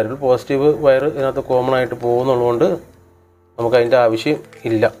വിടേണ്ടതായിരുന്നു. പോസിറ്റീവ് വയർ ഇതിനകത്ത് കോമൺ ആയിട്ട് പോകുന്നുള്ളതുകൊണ്ട് നമുക്ക് അതിൻ്റെ ആവശ്യം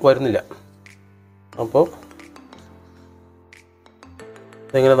വരുന്നില്ല. അപ്പോൾ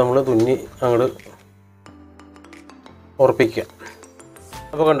ഇതെങ്ങനെ നമ്മൾ തുന്നി അങ്ങോട്ട് ഉറപ്പിക്കുക.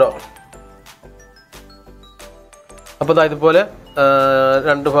 അപ്പോൾ കണ്ടോ, അപ്പോൾ ഇതുപോലെ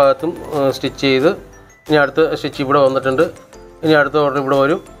 2 ഭാഗത്തും സ്റ്റിച്ച് ചെയ്ത് ഇനി അടുത്ത സ്റ്റിച്ച് ഇവിടെ വന്നിട്ടുണ്ട്. ഇനി അടുത്ത ഓർഡർ ഇവിടെ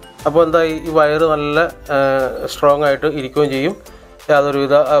വരും. അപ്പോൾ എന്താ ഈ വയർ നല്ല സ്ട്രോങ് ആയിട്ട് ഇരിക്കുകയും ചെയ്യും.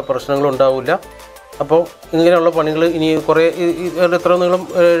 യാതൊരുവിധ പ്രശ്നങ്ങളും ഉണ്ടാവില്ല. അപ്പോൾ ഇങ്ങനെയുള്ള പണികൾ ഇനി കുറേ എത്ര നീളം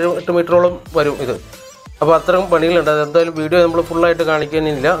 7-8 മീറ്ററോളം വരും ഇത്. അപ്പോൾ അത്തരം പണികളുണ്ട്. അതെന്തായാലും വീഡിയോ നമ്മൾ ഫുള്ളായിട്ട്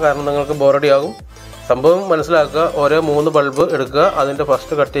കാണിക്കാനില്ല, കാരണം നിങ്ങൾക്ക് ബോറടിയാകും. സംഭവം മനസ്സിലാക്കുക. ഓരോ 3 ബൾബ് എടുക്കുക, അതിൻ്റെ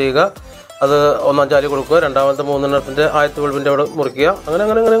ഫസ്റ്റ് കട്ട് ചെയ്യുക, അത് 1-ാം ചാലി കൊടുക്കുക, രണ്ടാമത്തെ 3 ആദ്യത്തെ ബൾബിൻ്റെ അവിടെ മുറിക്കുക.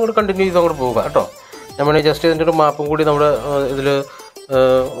 അങ്ങനെ കൂടെ കണ്ടിന്യൂ ചെയ്ത് അങ്ങോട്ട് പോവുക കേട്ടോ. ഞാൻ വേണമെങ്കിൽ ജസ്റ്റ് ഇതിൻ്റെ ഒരു മാപ്പും കൂടി നമ്മുടെ ഇതിൽ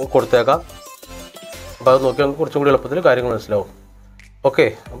കൊടുത്തേക്കാം. അപ്പോൾ അത് നോക്കിയാൽ കുറച്ചും കൂടി എളുപ്പത്തിൽ കാര്യങ്ങൾ മനസ്സിലാവും. ഓക്കെ,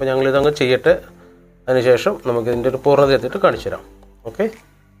 അപ്പോൾ ഞങ്ങളിതങ്ങ് ചെയ്യട്ടെ. അതിനുശേഷം നമുക്കിതിൻ്റെ ഒരു പൂർണ്ണത എത്തിയിട്ട് കാണിച്ചു തരാം. ഓക്കെ,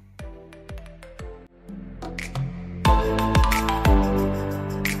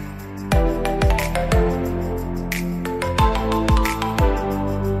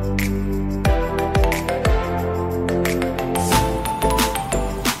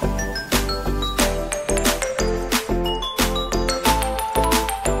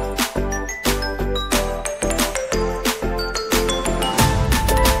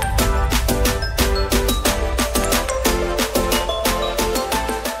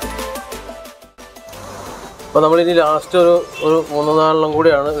 അപ്പോൾ നമ്മളിനി ലാസ്റ്റ് ഒരു 3-4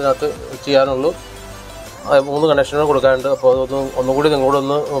 കൂടിയാണ് ഇതിനകത്ത് ചെയ്യാനുള്ളൂ. 3 കണക്ഷനുകൾ കൊടുക്കാനുണ്ട്. അപ്പോൾ ഒന്നുകൂടി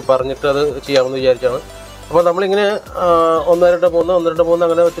നിങ്ങളോടൊന്ന് പറഞ്ഞിട്ട് അത് ചെയ്യാമെന്ന് വിചാരിച്ചാണ്. അപ്പോൾ നമ്മളിങ്ങനെ 1 2 3 1 2 3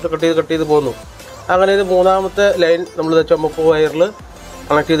 അങ്ങനെ വെച്ചിട്ട് കട്ട് ചെയ്ത് പോകുന്നു. അങ്ങനെ ഇത് 3-ാമത്തെ ലൈൻ നമ്മൾ ചുമപ്പ് വയറിൽ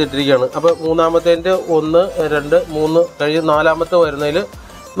കണക്ട് ചെയ്തിട്ടിരിക്കുകയാണ്. അപ്പോൾ 3-ാമത്തേൻ്റെ 1 2 3 കഴിഞ്ഞ് 4-ാമത്തെ വരുന്നതിൽ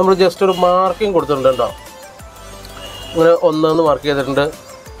നമ്മൾ ജസ്റ്റ് ഒരു മാർക്കിങ് കൊടുത്തിട്ടുണ്ട് കേട്ടോ. ഇങ്ങനെ 1 എന്ന് മാർക്ക് ചെയ്തിട്ടുണ്ട്.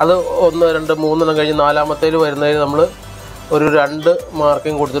 അത് 1 2 3 കഴിഞ്ഞ് 4-ാമത്തേൽ വരുന്നതിൽ നമ്മൾ ഒരു 2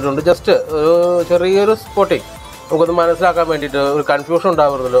 മാർക്കിങ് കൊടുത്തിട്ടുണ്ട്. ജസ്റ്റ് ഒരു ചെറിയൊരു സ്പോട്ടിങ് നമുക്കൊന്ന് മനസ്സിലാക്കാൻ വേണ്ടിയിട്ട്, ഒരു കൺഫ്യൂഷൻ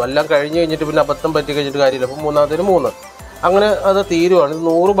ഉണ്ടാവുമല്ലോ. എല്ലാം കഴിഞ്ഞിട്ട് പിന്നെ അബദ്ധം പറ്റി കഴിഞ്ഞിട്ട് കാര്യമില്ല. അപ്പോൾ 3-ാമത്തേന് 3 അങ്ങനെ അത് തീരുവാണ്. ഇത്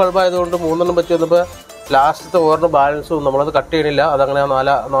 100 ബൾബായതുകൊണ്ട് 3 എണ്ണം വെച്ച് വന്നപ്പോൾ ലാസ്റ്റത്തെ ഓർഡർ ബാലൻസും നമ്മളത് കട്ട് ചെയ്യണില്ല. അതങ്ങനെ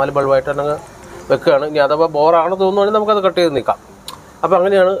 4 ബൾബായിട്ട് തന്നെ വെക്കുകയാണ്. ഇനി അഥവാ ബോറാണ് തോന്നുവാണെങ്കിൽ നമുക്കത് കട്ട് ചെയ്ത് നിൽക്കാം. അപ്പോൾ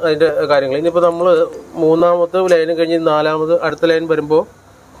അങ്ങനെയാണ് അതിൻ്റെ കാര്യങ്ങൾ. ഇനിയിപ്പോൾ നമ്മൾ 3-ാമത്തെ ലൈനും കഴിഞ്ഞ് 4-ാമത് അടുത്ത ലൈൻ വരുമ്പോൾ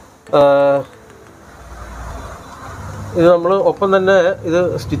ഇത് നമ്മൾ ഒപ്പം തന്നെ ഇത്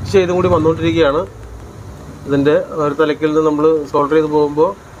സ്റ്റിച്ച് ചെയ്തും കൂടി വന്നുകൊണ്ടിരിക്കുകയാണ്. ഇതിൻ്റെ ഒരു തലക്കിൽ നിന്ന് നമ്മൾ സോൾഡർ ചെയ്ത് പോകുമ്പോൾ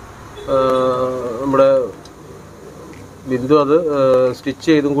നമ്മുടെ ബിന്ദു അത് സ്റ്റിച്ച്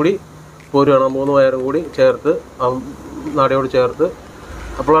ചെയ്തും കൂടി പോരുകയാണ്. 3 വയറും കൂടി ചേർത്ത് നാടയോട് ചേർത്ത്.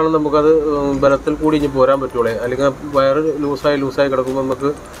 അപ്പോഴാണ് നമുക്കത് ബലത്തിൽ കൂടി ഇനി പോരാൻ പറ്റുള്ളൂ. അല്ലെങ്കിൽ വയറ് ലൂസായി കിടക്കുമ്പോൾ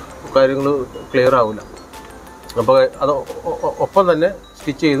നമുക്ക് കാര്യങ്ങൾ ക്ലിയർ ആവില്ല. അപ്പോൾ അത് ഒപ്പം തന്നെ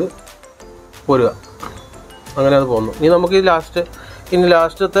സ്റ്റിച്ച് ചെയ്ത് പോരുക. അങ്ങനെ അത് പോകുന്നു. ഇനി നമുക്ക്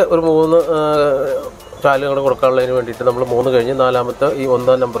ലാസ്റ്റത്തെ ഒരു 3 ചാലുകൾ കൊടുക്കാനുള്ളതിന് വേണ്ടിയിട്ട് നമ്മൾ 3 കഴിഞ്ഞ് 4ാമത്തെ ഈ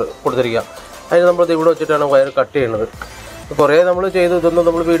 1ാം നമ്പർ കൊടുത്തിരിക്കുക. അതിന് നമ്മൾ ഇവിടെ വെച്ചിട്ടാണ് വയർ കട്ട് ചെയ്യുന്നത്. കുറേ നമ്മൾ ചെയ്ത് ഇതൊന്നും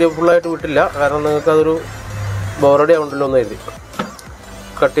നമ്മൾ വീഡിയോ ഫുള്ളായിട്ട് വിട്ടില്ല, കാരണം നിങ്ങൾക്കതൊരു ബോറടി ആവുണ്ടല്ലോ എന്ന് കരുതി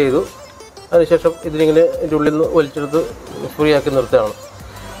കട്ട് ചെയ്തു. അതിനുശേഷം ഇതിനിങ്ങനെ ഇതിൻ്റെ ഉള്ളിൽ നിന്ന് വലിച്ചെടുത്ത് ഫ്രീ ആക്കി നിർത്തുകയാണ്.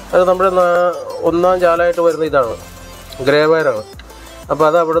 അത് നമ്മുടെ 1ാം ചാലായിട്ട് വരുന്ന ഇതാണ്, ഗ്രേ വയറാണ്. അപ്പോൾ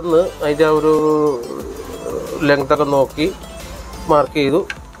അത് അവിടെ നിന്ന് അതിൻ്റെ ആ ഒരു ലെങ്ത്തൊക്കെ നോക്കി മാർക്ക് ചെയ്തു.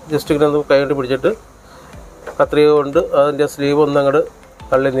 ജസ്റ്റ് ഇങ്ങനെ ഒന്ന് കൈ കൊണ്ട് പിടിച്ചിട്ട് കത്രിക കൊണ്ട് അതിൻ്റെ സ്ലീവ് ഒന്നങ്ങോട്ട്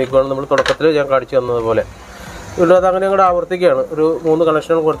തള്ളി നീക്കുകയാണ് നമ്മൾ തുടക്കത്തിൽ ഞാൻ കാണിച്ചു തന്നതുപോലെ. ഇവിടെ അത് അങ്ങനെ അങ്ങോട്ട് ആവർത്തിക്കുകയാണ്. ഒരു 3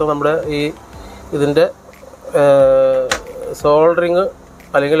 കണക്ഷനുകൾ കൊടുത്ത് നമ്മുടെ ഈ ഇതിൻ്റെ സോൾഡറിങ്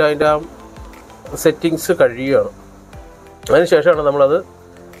അല്ലെങ്കിൽ അതിൻ്റെ ആ സെറ്റിങ്സ് കഴിയുകയാണ്. അതിന് ശേഷമാണ് നമ്മളത്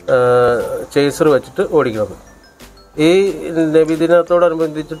ചേസർ വെച്ചിട്ട് ഓടിക്കുന്നത്. ഈ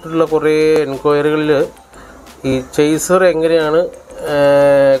നബിദിനത്തോടനുബന്ധിച്ചിട്ടുള്ള കുറേ എൻക്വയറികളിൽ ഈ ചേസർ എങ്ങനെയാണ്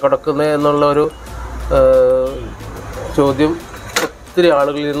കിടക്കുന്നത് എന്നുള്ള ഒരു ചോദ്യം ഒത്തിരി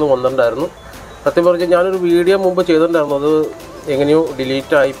ആളുകളിൽ നിന്ന് വന്നിട്ടുണ്ടായിരുന്നു. സത്യം പറഞ്ഞാൽ ഞാനൊരു വീഡിയോ മുമ്പ് ചെയ്തിട്ടുണ്ടായിരുന്നു, അത് എങ്ങനെയോ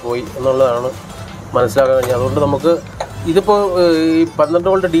ഡിലീറ്റായി പോയി എന്നുള്ളതാണ് മനസ്സിലാക്കാൻ കഴിഞ്ഞത്. അതുകൊണ്ട് നമുക്ക് ഇതിപ്പോൾ ഈ 12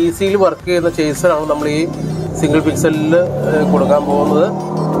 വോൾട്ട് DC വർക്ക് ചെയ്യുന്ന ചേസറാണ് നമ്മൾ ഈ സിംഗിൾ പിക്സലിൽ കൊടുക്കാൻ പോകുന്നത്.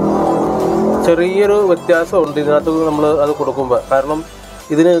 ചെറിയൊരു വ്യത്യാസമുണ്ട് ഇതിനകത്ത് നമ്മൾ അത് കൊടുക്കുമ്പോൾ. കാരണം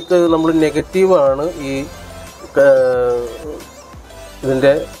ഇതിനകത്ത് നമ്മൾ നെഗറ്റീവാണ് ഈ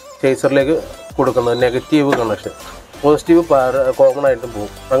ഇതിൻ്റെ ചേസറിലേക്ക് കൊടുക്കുന്നത്, നെഗറ്റീവ് കണക്ഷൻ. പോസിറ്റീവ് കോമൺ ആയിട്ടും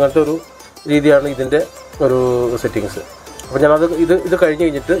പോകും. അങ്ങനത്തെ ഒരു രീതിയാണ് ഇതിൻ്റെ ഒരു സെറ്റിങ്സ്. അപ്പോൾ ഞാനത് ഇത് കഴിഞ്ഞ്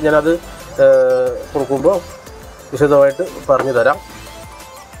കഴിഞ്ഞിട്ട് ഞാനത് കൊടുക്കുമ്പോൾ വിശദമായിട്ട് പറഞ്ഞു തരാം.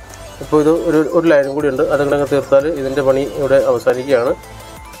 ഇപ്പോൾ ഇത് ഒരു ലൈനും കൂടി ഉണ്ട്, അതങ്ങനെ തീർത്താൽ ഇതിൻ്റെ പണി ഇവിടെ അവസാനിക്കുകയാണ്.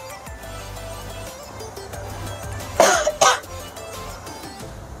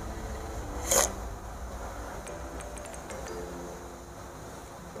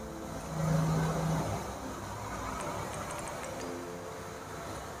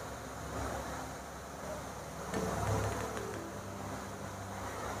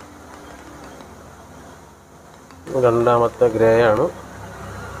 രണ്ടാമത്തെ ഗ്രേ ആണ്,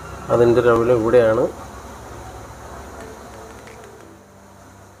 അതിൻ്റെ ലെവൽ ഇവിടെയാണ്.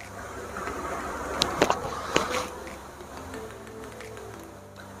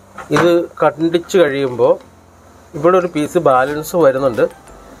 ഇത് കണ്ടിച്ച് കഴിയുമ്പോൾ ഇവിടെ ഒരു പീസ് ബാലൻസ് വരുന്നുണ്ട്.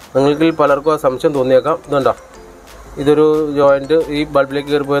 നിങ്ങൾക്ക് പലർക്കും ആ സംശയം തോന്നിയേക്കാം. ഇതുണ്ടോ, ഇതൊരു ജോയിൻറ്റ് ഈ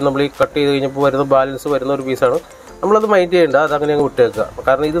ബൾബിലേക്ക് കയറി പോയാൽ നമ്മൾ ഈ കട്ട് ചെയ്ത് കഴിഞ്ഞപ്പോൾ വരുന്ന ബാലൻസ് വരുന്ന ഒരു പീസാണ്. നമ്മളത് മൈൻഡ് ചെയ്യേണ്ട, അതങ്ങനെ അങ്ങ് വിട്ടേക്കുക.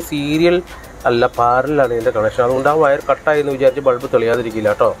 കാരണം ഇത് സീരിയൽ അല്ല, പാരലാണ് ഇതിൻ്റെ കണക്ഷൻ. അതുകൊണ്ട് ആ വയർ കട്ടായി എന്ന് വിചാരിച്ച് ബൾബ് തെളിയാതിരിക്കില്ല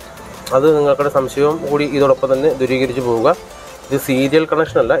കേട്ടോ. അത് നിങ്ങൾക്കുടെ സംശയവും കൂടി ഇതോടൊപ്പം തന്നെ ദൂരീകരിച്ച് പോവുക. ഇത് സീരിയൽ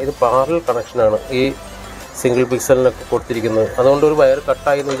കണക്ഷനല്ല, ഇത് പാരൽ കണക്ഷനാണ് ഈ സിംഗിൾ പിക്സലിനൊക്കെ കൊടുത്തിരിക്കുന്നത്. അതുകൊണ്ട് ഒരു വയർ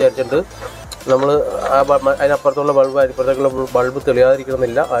കട്ടായി എന്ന് വിചാരിച്ചിട്ട് നമ്മൾ അതിനപ്പുറത്തുള്ള ഇപ്പുറത്തേക്കുള്ള ബൾബ്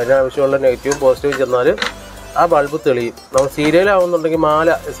തെളിയാതിരിക്കണമെന്നില്ല. അതിനാവശ്യമുള്ള നെഗറ്റീവും പോസിറ്റീവും ചെന്നാൽ ആ ബൾബ് തെളിയും. നമ്മൾ സീരിയലാവുന്നുണ്ടെങ്കിൽ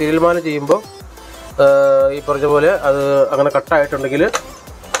സീരിയൽ മാല ചെയ്യുമ്പോൾ ഈ പറഞ്ഞ പോലെ അത് അങ്ങനെ കട്ടായിട്ടുണ്ടെങ്കിൽ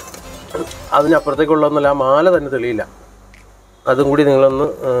അതിനപ്പുറത്തേക്കുള്ളതൊന്നുമല്ല, ആ മാല തന്നെ തെളിയില്ല. അതും കൂടി നിങ്ങളൊന്ന്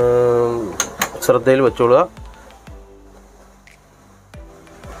ശ്രദ്ധയിൽ വെച്ചോളുക.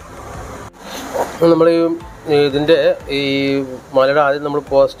 നമ്മൾ ഇതിൻ്റെ ഈ മാലയുടെ ആദ്യം നമ്മൾ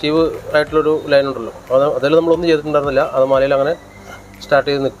പോസിറ്റീവ് ആയിട്ടുള്ളൊരു ലൈൻ ഉണ്ടല്ലോ, അതിൽ നമ്മളൊന്നും ചെയ്തിട്ടുണ്ടായിരുന്നില്ല. അത് മാലയിൽ അങ്ങനെ സ്റ്റാർട്ട്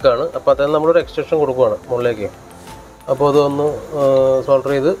ചെയ്ത് നിൽക്കുകയാണ്. അപ്പോൾ അതിന് നമ്മളൊരു എക്സ്റ്റൻഷൻ കൊടുക്കുകയാണ് മുകളിലേക്ക്. അപ്പോൾ അതൊന്ന്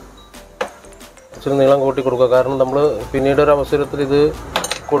സോൾഡർ ചെയ്ത് ഇച്ചിരി നീളം കൂട്ടി കൊടുക്കുക. കാരണം നമ്മൾ പിന്നീട് ഒരു അവസരത്തിൽ ഇത്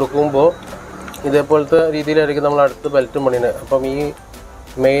കൊടുക്കുമ്പോൾ ഇതേപോലത്തെ രീതിയിലായിരിക്കും നമ്മൾ അടുത്ത് ബെൽറ്റും പണിയുന്നത്. അപ്പം ഈ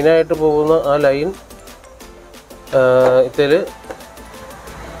മെയിനായിട്ട് പോകുന്ന ആ ലൈൻ ഇതിൽ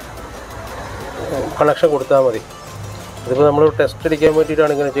കണക്ഷൻ കൊടുത്താൽ മതി. ഇതിപ്പോൾ നമ്മൾ ടെസ്റ്റ് അടിക്കാൻ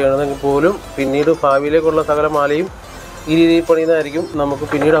വേണ്ടിയിട്ടാണ് ഇങ്ങനെ ചെയ്യണതെങ്കിൽ പോലും പിന്നീട് ഭാവിയിലേക്കുള്ള സകല മാലയും ഈ രീതിയിൽ പണിയുന്നതായിരിക്കും നമുക്ക്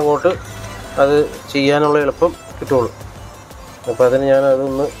പിന്നീട് അങ്ങോട്ട് അത് ചെയ്യാനുള്ള എളുപ്പം കിട്ടുള്ളൂ. അപ്പോൾ അതിന് ഞാൻ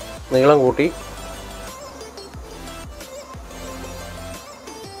അതൊന്ന് നീളം കൂട്ടി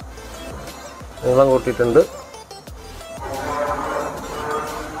കൂട്ടിയിട്ടുണ്ട്.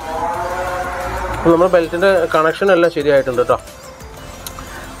 അപ്പോൾ നമ്മുടെ ബെൽറ്റിൻ്റെ കണക്ഷൻ എല്ലാം ശരിയായിട്ടുണ്ട് കേട്ടോ.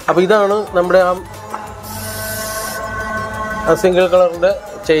 അപ്പോൾ ഇതാണ് നമ്മുടെ ആ സിംഗിൾ കളറിൻ്റെ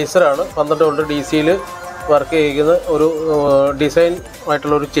ചേസറാണ്. 12 വോൾട്ട് DC വർക്ക് ചെയ്യിക്കുന്ന ഒരു ഡിസൈൻ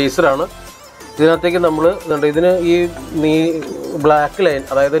ആയിട്ടുള്ളൊരു ചേസറാണ്. ഇതിനകത്തേക്ക് നമ്മൾ ഇതിന് ഈ ബ്ലാക്ക് ലൈൻ,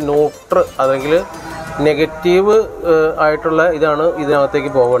 അതായത് ന്യൂട്രൽ അല്ലെങ്കിൽ നെഗറ്റീവ് ആയിട്ടുള്ള ഇതാണ്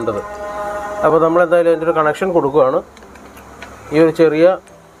ഇതിനകത്തേക്ക് പോകേണ്ടത്. അപ്പോൾ നമ്മൾ എന്തായാലും അതിൻ്റെ ഒരു കണക്ഷൻ കൊടുക്കുകയാണ്. ഈ ഒരു ചെറിയ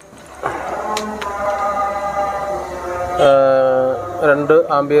 2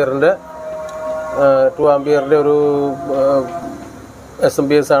 ആംപിയറിൻ്റെ 2 ആംപിയറിൻ്റെ ഒരു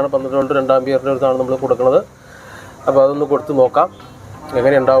SMPS ആണ്. 12 വോൾട്ട് 2 ആംപിയറിൻ്റെ ഒരു ഇതാണ് നമ്മൾ കൊടുക്കുന്നത്. അപ്പോൾ അതൊന്ന് കൊടുത്ത് നോക്കാം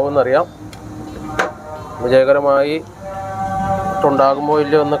എങ്ങനെ ഉണ്ടാവുമെന്നറിയാം. വിജയകരമായി ഉണ്ടാകുമോ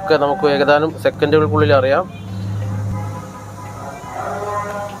ഇല്ലയോ എന്നൊക്കെ നമുക്ക് ഏകദേശം സെക്കൻഡുകൾക്കുള്ളിൽ അറിയാം.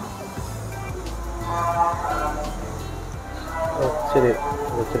 ശരി,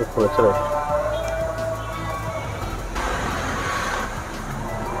 ഇച്ചിരി പൊളിച്ചത്.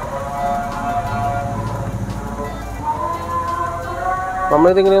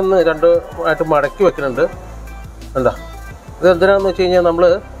 നമ്മളിതിങ്ങനെ ഒന്ന് ആയിട്ട് മടക്കി വെക്കുന്നുണ്ട്. എന്താ ഇത് എന്തിനാണെന്ന് വെച്ച് കഴിഞ്ഞാൽ നമ്മൾ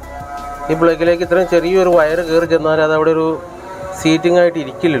ഈ പ്ലഗിലേക്ക് ഇത്രയും ചെറിയൊരു വയറ് കയറി ചെന്നാൽ അത് അവിടെ ഒരു സീറ്റിംഗ് ആയിട്ട്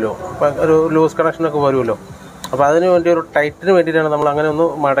ഇരിക്കില്ലല്ലോ. അപ്പം ഒരു ലൂസ് കണക്ഷനൊക്കെ വരുമല്ലോ. അപ്പോൾ അതിന് വേണ്ടി ഒരു ടൈറ്റിന് വേണ്ടിയിട്ടാണ് നമ്മൾ അങ്ങനെ ഒന്ന്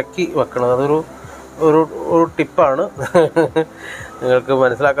മടക്കി വെക്കുന്നത്. അതൊരു ഒരു ടിപ്പാണ്. നിങ്ങൾക്ക്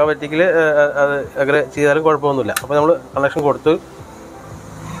മനസ്സിലാക്കാൻ പറ്റിയെങ്കിൽ അത് അങ്ങനെ ചെയ്താലും കുഴപ്പമൊന്നുമില്ല. അപ്പോൾ നമ്മൾ കണക്ഷൻ കൊടുത്ത്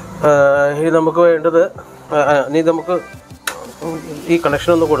ഇനി നമുക്ക് വേണ്ടത് ഇനി നമുക്ക് ഈ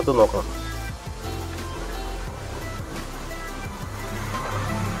കണക്ഷൻ ഒന്ന് കൊടുത്ത് നോക്കണം.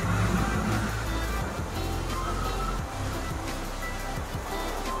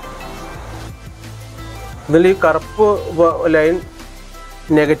 ഇതിൽ ഈ കറുപ്പ് ലൈൻ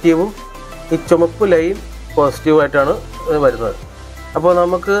നെഗറ്റീവും ഈ ചുമപ്പ് ലൈൻ പോസിറ്റീവായിട്ടാണ് വരുന്നത്. അപ്പോൾ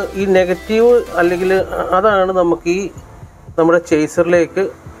നമുക്ക് ഈ നെഗറ്റീവ് അല്ലെങ്കിൽ അതാണ് നമുക്ക് ഈ നമ്മുടെ ചേസറിലേക്ക്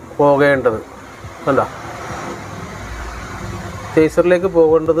പോകേണ്ടത്. കണ്ടോ, ചേസറിലേക്ക്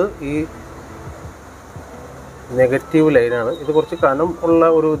പോകേണ്ടത് ഈ നെഗറ്റീവ് ലൈനാണ്. ഇത് കുറച്ച് കനം ഉള്ള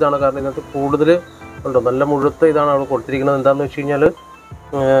ഒരു ഇതാണ്. കാരണം ഇതിനകത്ത് കൂടുതൽ ഉണ്ടോ, നല്ല മുഴുത്ത ഇതാണ് അവിടെ കൊടുത്തിരിക്കുന്നത്. എന്താണെന്ന് വെച്ച് കഴിഞ്ഞാൽ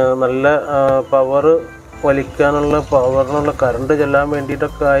നല്ല പവർ വലിക്കാനുള്ള പവറിനുള്ള കറണ്ട് ചെല്ലാൻ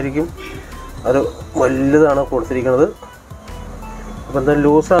വേണ്ടിയിട്ടൊക്കെ ആയിരിക്കും അത് വലുതാണ് കൊടുത്തിരിക്കുന്നത്. അപ്പോൾ എന്തായാലും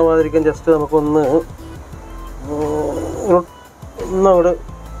ലൂസ് ആവാതിരിക്കാൻ ജസ്റ്റ് നമുക്കൊന്ന് അവിടെ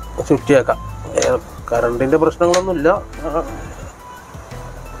ചുറ്റിയേക്കാം. കറണ്ടിൻ്റെ പ്രശ്നങ്ങളൊന്നുമില്ല,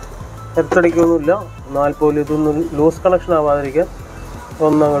 എർത്തടിക്കൊന്നുമില്ല. എന്നാൽ പോലും ഇതൊന്നും ലൂസ് കണക്ഷൻ ആവാതിരിക്കാൻ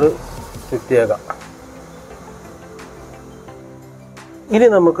ഒന്നങ്ങോട്ട് ചുറ്റിയേക്കാം. ഇനി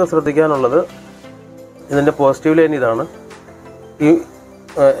നമുക്ക് ശ്രദ്ധിക്കാനുള്ളത് ഇതിൻ്റെ പോസിറ്റീവ് ലൈൻ ഇതാണ്. ഈ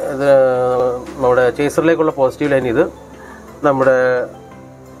ഇത് നമ്മുടെ ചേസറിലേക്കുള്ള പോസിറ്റീവ് ലൈൻ ഇത്. നമ്മുടെ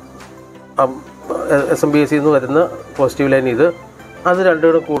SMPSC നിന്ന് വരുന്ന പോസിറ്റീവ് ലൈൻ ഇത്. അത്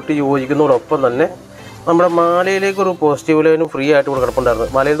രണ്ടുകൂടെ കൂട്ടി യോജിക്കുന്നതോടൊപ്പം തന്നെ നമ്മുടെ മാലയിലേക്കൊരു പോസിറ്റീവ് ലൈനും ഫ്രീ ആയിട്ട് ഇവിടെ കിടപ്പുണ്ടായിരുന്നു.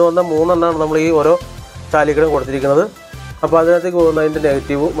 മാലയിൽ നിന്ന് വന്ന 3 എണ്ണമാണ് നമ്മൾ ഈ ഓരോ ചാലിക്കടും കൊടുത്തിരിക്കുന്നത്. അപ്പോൾ അതിനകത്തേക്ക് പോകുന്ന അതിൻ്റെ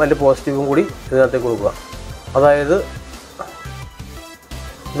നെഗറ്റീവും അതിൻ്റെ പോസിറ്റീവും കൂടി ഇതിനകത്തേക്ക് കൊടുക്കുക. അതായത്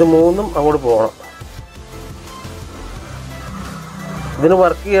ഇത് 3ഉം അങ്ങോട്ട് പോകണം. ഇതിന്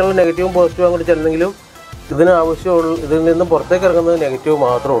വർക്ക് ചെയ്യാനുള്ള നെഗറ്റീവും പോസിറ്റീവും അങ്ങോട്ട് ചെല്ലെങ്കിലും ഇതിന് ആവശ്യമുള്ള ഇതിൽ നിന്ന് പുറത്തേക്ക് ഇറങ്ങുന്നത് നെഗറ്റീവ്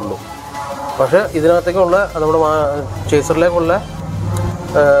മാത്രമേ ഉള്ളൂ. പക്ഷേ ഇതിനകത്തേക്കുള്ള നമ്മുടെ ചേസറിലേക്കുള്ള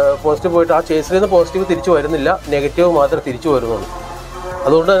പോസിറ്റീവ് പോയിട്ട് ആ ചേസറിൽ നിന്ന് പോസിറ്റീവ് തിരിച്ചു വരുന്നില്ല, നെഗറ്റീവ് മാത്രമേ തിരിച്ചു വരുന്നുള്ളൂ.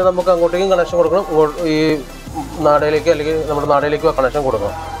 അതുകൊണ്ട് നമുക്ക് അങ്ങോട്ടേക്കും കണക്ഷൻ കൊടുക്കണം, ഈ നാടയിലേക്ക് അല്ലെങ്കിൽ നമ്മുടെ നാടയിലേക്ക് കണക്ഷൻ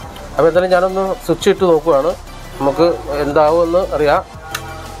കൊടുക്കണം. അപ്പോൾ എന്തായാലും ഞാനൊന്ന് സ്വിച്ച് ഇട്ട് നോക്കുകയാണ്, നമുക്ക് എന്താവുമെന്ന് അറിയാം.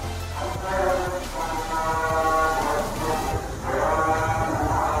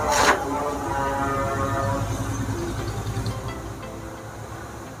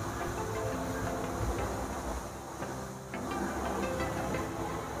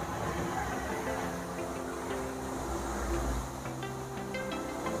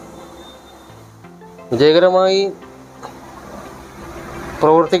 വിജയകരമായി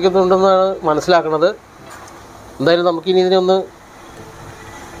പ്രവർത്തിക്കുന്നുണ്ടെന്നാണ് മനസ്സിലാക്കുന്നത്. എന്തായാലും നമുക്കിനി ഇതിനെ ഒന്ന്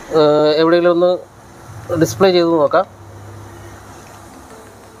എവിടെയെങ്കിലും ഒന്ന് ഡിസ്പ്ലേ ചെയ്ത് നോക്കാം.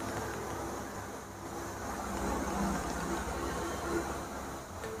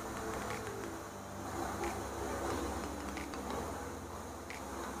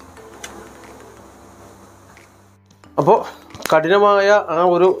 അപ്പോൾ കഠിനമായ ആ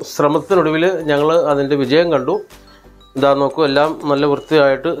ഒരു ശ്രമത്തിനൊടുവിൽ ഞങ്ങൾ അതിൻ്റെ വിജയം കണ്ടു. ഇതാ നോക്കൂ, എല്ലാം നല്ല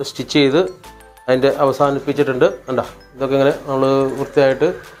വൃത്തിയായിട്ട് സ്റ്റിച്ച് ചെയ്ത് അതിൻ്റെ അവസാനിപ്പിച്ചിട്ടുണ്ട്. കണ്ടോ, ഇതൊക്കെ ഇങ്ങനെ നമ്മൾ വൃത്തിയായിട്ട്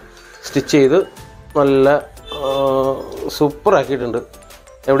സ്റ്റിച്ച് ചെയ്ത് നല്ല സൂപ്പറാക്കിയിട്ടുണ്ട്.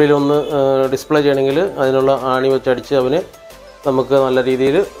 എവിടെയെങ്കിലും ഒന്ന് ഡിസ്പ്ലേ ചെയ്യണമെങ്കിൽ അതിനുള്ള ആണി വെച്ചടിച്ച് അവന് നമുക്ക് നല്ല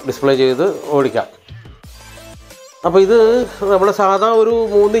രീതിയിൽ ഡിസ്പ്ലേ ചെയ്ത് ഓടിക്കാം. അപ്പോൾ ഇത് നമ്മുടെ സാധാ ഒരു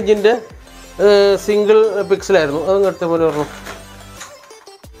 3 ഇഞ്ചിൻ്റെ സിംഗിൾ പിക്സലായിരുന്നു. അതും എടുത്ത പോലെ പറഞ്ഞു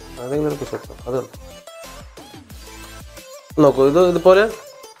അതെങ്കിലും അത് നോക്കൂ. ഇതുപോലെ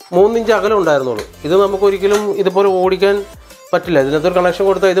 3 ഇഞ്ച് അകലം ഉണ്ടായിരുന്നുള്ളൂ. ഇത് നമുക്കൊരിക്കലും ഇതുപോലെ ഓടിക്കാൻ പറ്റില്ല. ഇതിനകത്തൊരു കണക്ഷൻ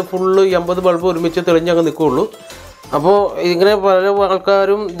കൊടുത്താൽ ഇത് ഫുള്ള് 80 ബൾബ് ഒരുമിച്ച് തെളിഞ്ഞങ്ങ് നിൽക്കുകയുള്ളൂ. അപ്പോൾ ഇങ്ങനെ പല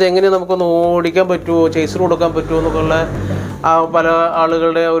ആൾക്കാരും ഇതെങ്ങനെ നമുക്കൊന്ന് ഓടിക്കാൻ പറ്റുമോ, ചേസർ കൊടുക്കാൻ പറ്റുമോ എന്നൊക്കെയുള്ള പല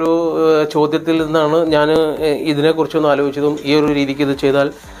ആളുകളുടെ ഒരു ചോദ്യത്തിൽ നിന്നാണ് ഞാൻ ഇതിനെക്കുറിച്ചൊന്ന് ആലോചിച്ചതും ഈ ഒരു രീതിക്ക് ഇത് ചെയ്താൽ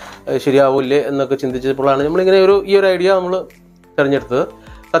ശരിയാവില്ലേ എന്നൊക്കെ ചിന്തിച്ചപ്പോഴാണ് നമ്മളിങ്ങനെ ഈ ഒരു ഐഡിയ നമ്മൾ തിരഞ്ഞെടുത്തത്.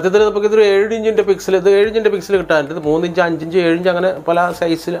 സത്യത്തിൽ നമുക്ക് ഇതൊരു 7 ഇഞ്ചിൻ്റെ പിക്സൽ, ഇത് 7 ഇഞ്ചിൻ്റെ പിക്സൽ കിട്ടാൻ 3 ഇഞ്ച്, 5 ഇഞ്ച്, 7 ഇഞ്ച് അങ്ങനെ പല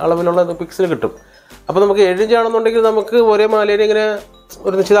സൈസിൽ അളവിലുള്ള പിക്സൽ കിട്ടും. അപ്പോൾ നമുക്ക് 7 ഇഞ്ചാണെന്നുണ്ടെങ്കിൽ നമുക്ക് ഒരേ മാലയിൽ ഇങ്ങനെ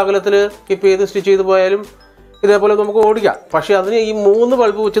ഒരു നിശ്ചിത അകലത്തിൽ കീപ്പ് ചെയ്ത് സ്റ്റിച്ച് ചെയ്ത് പോയാലും ഇതേപോലെ നമുക്ക് ഓടിക്കാം. പക്ഷേ അതിന് ഈ 3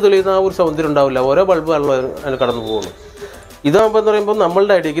 ബൾബ് വെച്ച് തെളിയുന്ന ആ ഒരു സൗന്ദര്യം ഉണ്ടാവില്ല. ഓരോ ബൾബ് അതിന് കടന്നു പോകുന്നു. ഇതാകുമ്പോൾ എന്ന് പറയുമ്പോൾ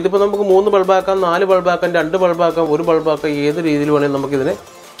നമ്മളുടെ ഐഡിയക്ക് ഇതിപ്പോൾ നമുക്ക് 3 ബൾബാക്കാം, 4 ബൾബാക്കാം, 2 ബൾബാക്കാം, 1 ബൾബാക്കാം, ഏത് രീതിയിൽ വേണമെങ്കിൽ നമുക്കിതിനെ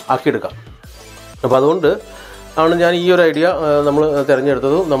ആക്കിയെടുക്കാം. അപ്പോൾ അതുകൊണ്ട് ആണ് ഞാൻ ഈ ഒരു ഐഡിയ നമ്മൾ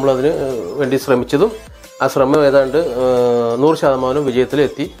തിരഞ്ഞെടുത്തതും നമ്മളതിന് വേണ്ടി ശ്രമിച്ചതും ആ ശ്രമം ഏതാണ്ട് 100%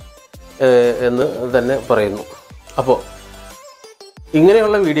 വിജയത്തിലെത്തി എന്ന് തന്നെ പറയുന്നു. അപ്പോൾ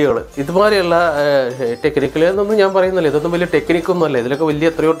ഇങ്ങനെയുള്ള വീഡിയോകൾ ഇതുപോലെയുള്ള ടെക്നിക്കൽ എന്നൊന്നും ഞാൻ പറയുന്നില്ല, ഇതൊന്നും വലിയ ടെക്നിക്കൊന്നുമല്ല. ഇതിലൊക്കെ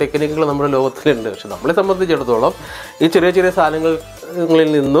വലിയ എത്രയോ ടെക്നിക്കുകൾ നമ്മുടെ ലോകത്തിലുണ്ട്. പക്ഷെ നമ്മളെ സംബന്ധിച്ചിടത്തോളം ഈ ചെറിയ ചെറിയ സാധനങ്ങളിൽ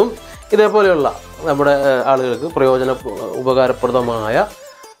നിന്നും ഇതേപോലെയുള്ള നമ്മുടെ ആളുകൾക്ക് ഉപകാരപ്രദമായ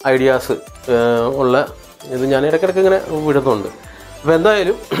ഐഡിയാസ് ഉള്ള ഇത് ഞാൻ ഇടയ്ക്കിടയ്ക്ക് ഇങ്ങനെ വിടുന്നുണ്ട്. അപ്പോൾ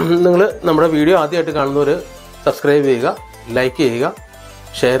എന്തായാലും നിങ്ങൾ നമ്മുടെ വീഡിയോ ആദ്യമായിട്ട് കാണുന്നവർ സബ്സ്ക്രൈബ് ചെയ്യുക, ലൈക്ക് ചെയ്യുക,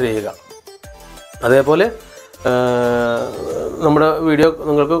 ഷെയർ ചെയ്യുക. അതേപോലെ നമ്മുടെ വീഡിയോ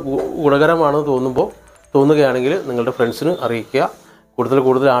നിങ്ങൾക്ക് ഗുണകരമാണെന്ന് തോന്നുകയാണെങ്കിൽ നിങ്ങളുടെ ഫ്രണ്ട്സിന് അറിയിക്കുക.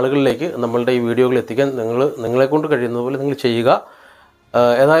 കൂടുതൽ ആളുകളിലേക്ക് നമ്മളുടെ ഈ വീഡിയോകൾ എത്തിക്കാൻ നിങ്ങളെക്കൊണ്ട് കഴിയുന്നത് പോലെ നിങ്ങൾ ചെയ്യുക.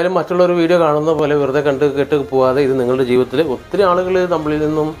 ഏതായാലും മറ്റുള്ളൊരു വീഡിയോ കാണുന്ന പോലെ വെറുതെ കേട്ട് പോകാതെ ഇത് നിങ്ങളുടെ ജീവിതത്തിൽ ഒത്തിരി ആളുകൾ നമ്മളിൽ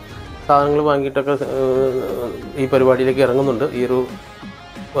നിന്നും സാധനങ്ങൾ വാങ്ങിയിട്ടൊക്കെ ഈ പരിപാടിയിലേക്ക് ഇറങ്ങുന്നുണ്ട്, ഈ ഒരു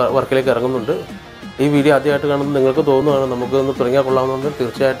വർക്കിലേക്ക് ഇറങ്ങുന്നുണ്ട്. ഈ വീഡിയോ ആദ്യമായിട്ട് കാണുന്നത് നിങ്ങൾക്ക് തോന്നുകയാണ് നമുക്കൊന്ന് തുടങ്ങിയാൽ കൊള്ളാമെന്നുണ്ടെങ്കിൽ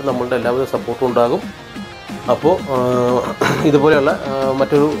തീർച്ചയായിട്ടും നമ്മളുടെ എല്ലാവിധ സപ്പോർട്ടും ഉണ്ടാകും. അപ്പോൾ ഇതുപോലെയുള്ള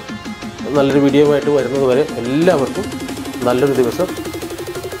മറ്റൊരു നല്ലൊരു വീഡിയോ ആയിട്ട് വരുന്നത് വരെ എല്ലാവർക്കും നല്ലൊരു ദിവസം.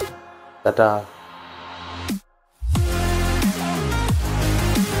 ടാറ്റാ.